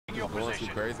going too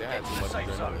crazy. I had too much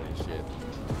adrenaline and shit.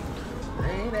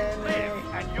 Live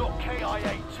and your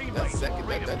KIA teammates will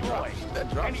redeploy. That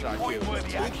drop Any shot point kill where was the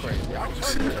too action crazy. I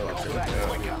was return to combat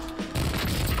quicker.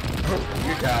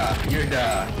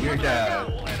 You're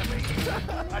down. All enemies.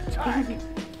 Attack.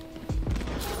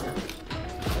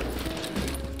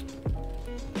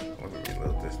 Let me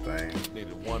reload this thing.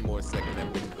 Needed one more second,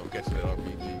 that bitch gonna catch that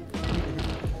RPG.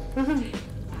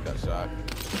 Got shot.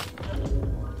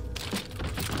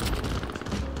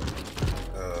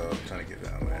 I'm trying to get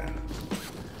down there.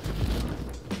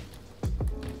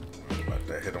 I'm about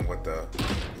to hit him with the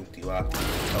oopty lock.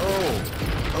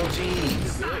 Oh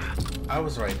jeez. I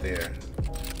was right there.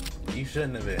 You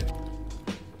shouldn't have been.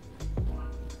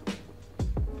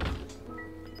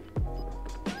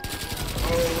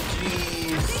 Oh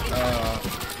jeez.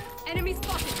 Enemy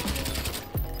spotted.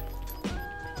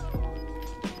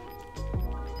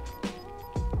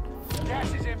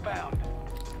 Gas is inbound.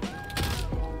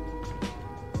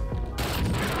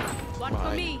 One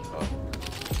for me. Oh.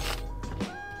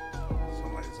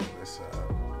 Somebody's on this side.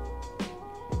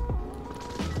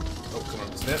 Oh, come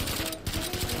on, step.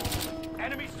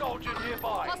 Enemy soldier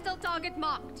nearby. Hostile target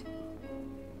marked.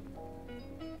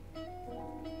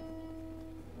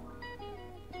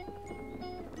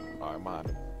 Alright, mine.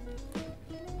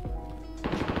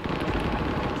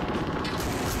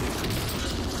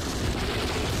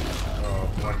 Oh,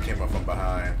 one came up from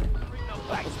behind. Bring them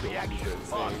back to the action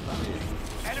faster.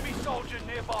 Enemy soldier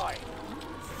nearby.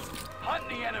 Hunt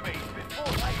the enemies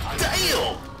before they hunt.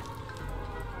 Damn!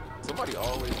 Somebody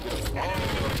always get a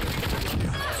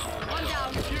One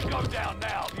down. If you go down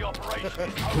now, the operation is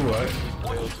over. What?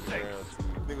 What's the six?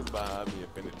 Niggas behind me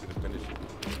and finish it.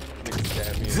 Niggas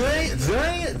stab me.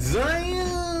 Damn!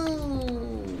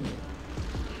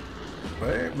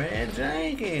 Birdman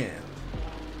Jenkins.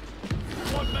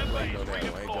 One member No, is damn, I ain't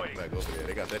jumping redeployed. back over there.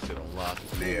 They got that shit on lock.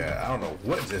 Yeah, I don't know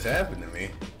what just happened to me,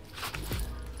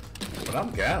 but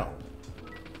I'm down.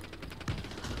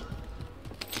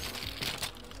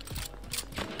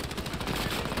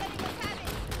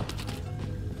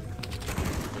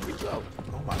 Here we go.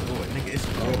 Oh my lord, nigga, it's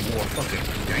more fucking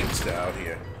gangsta out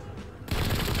here.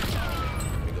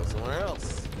 We go somewhere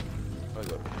else. I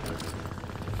go.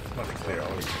 I'm about to clear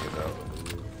all these niggas out.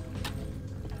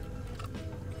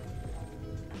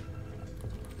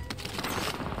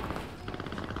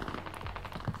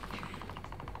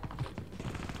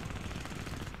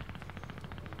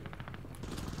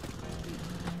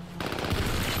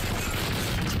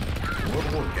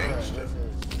 More gangsta.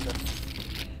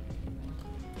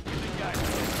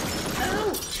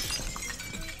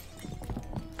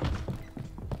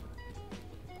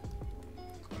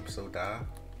 I'm so down.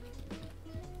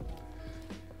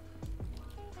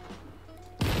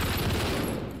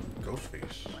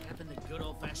 Ghostface. What happened to good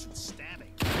old-fashioned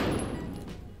stabbing?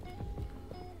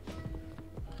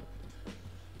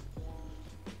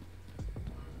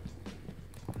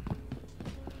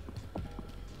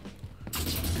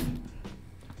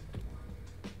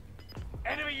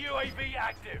 Enemy UAV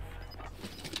active.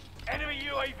 Enemy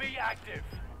UAV active.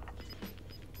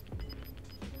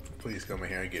 Please come in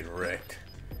here and get wrecked.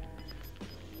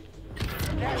 I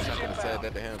Gas wish is I could have said inbound.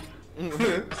 that to him.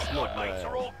 Squad mates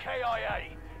are all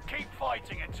KIA. Keep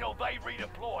fighting until they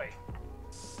redeploy.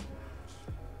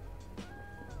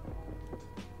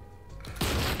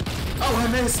 Oh, I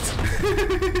missed!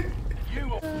 You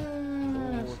will.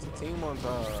 Oh, it's a team on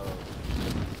top.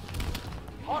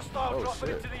 Hostile Oh, dropping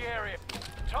shit. into the area.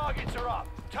 Targets are up.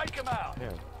 Take them out.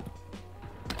 Damn.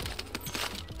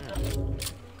 Damn,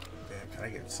 can I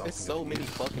get something? It's so to many eat?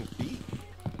 fucking feet.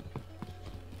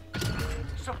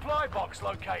 Supply box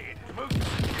located. Move.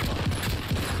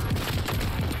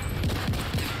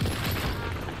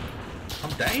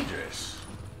 I'm dangerous.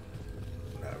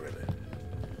 Not really.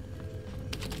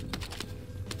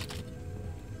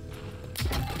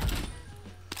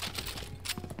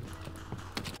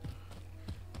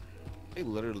 They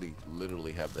literally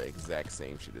have the exact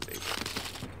same shit as April.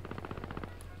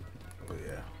 Oh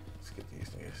yeah, let's get these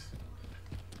niggas.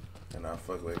 And I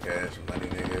fuck with cash money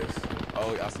niggas.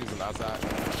 Oh, I see some outside.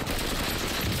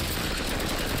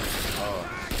 Oh.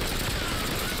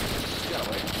 You gotta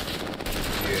wait.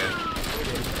 Yeah.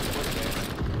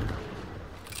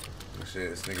 Oh, shit,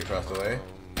 this nigga crossed the way.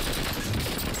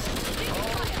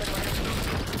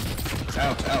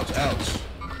 Ouch, ouch, ouch.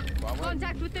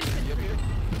 Contact with infantry.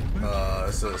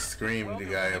 It's a scream the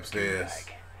guy upstairs.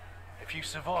 If you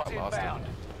survive, lost it. inbound.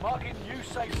 Marking new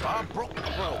safe zone. I'm broke,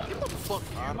 bro. Get the fuck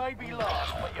You out. may be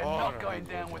lost, but you're Oh, not no, going no.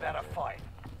 down without a fight.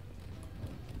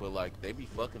 But like, they be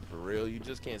fucking for real. You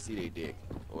just can't see their dick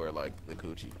or like the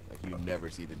coochie. Like you never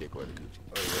see the dick or the coochie.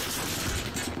 Oh,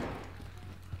 yeah.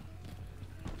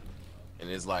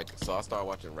 And it's like, so I started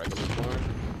watching regular porn.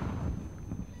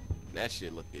 That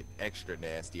shit looked extra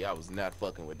nasty. I was not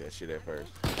fucking with that shit at first.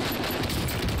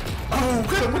 Oh,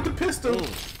 got him with the pistol.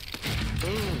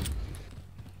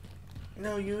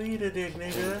 No, you eat a dick,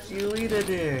 nigga. You eat a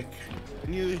dick.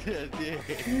 You eat a dick.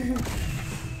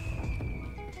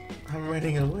 I'm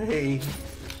running away.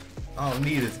 I don't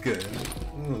need his gun.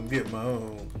 I'm gonna get my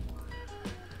own.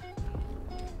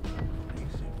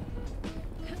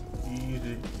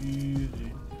 Easy, easy.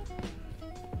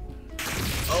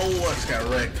 Oh, I just got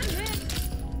wrecked.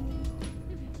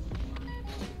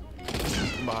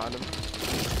 Behind him.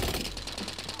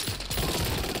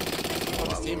 Oh,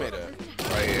 his teammate up.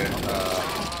 Right here.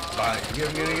 Fine. Get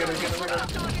him.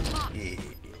 Yeah.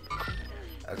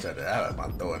 I tried to out my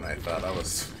throwing knife out. I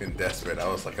was fucking desperate. I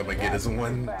was like, I'm gonna get his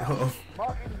one. If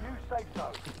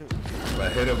I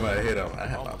hit him, I hit him. I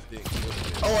had my...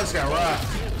 Oh, I just got robbed.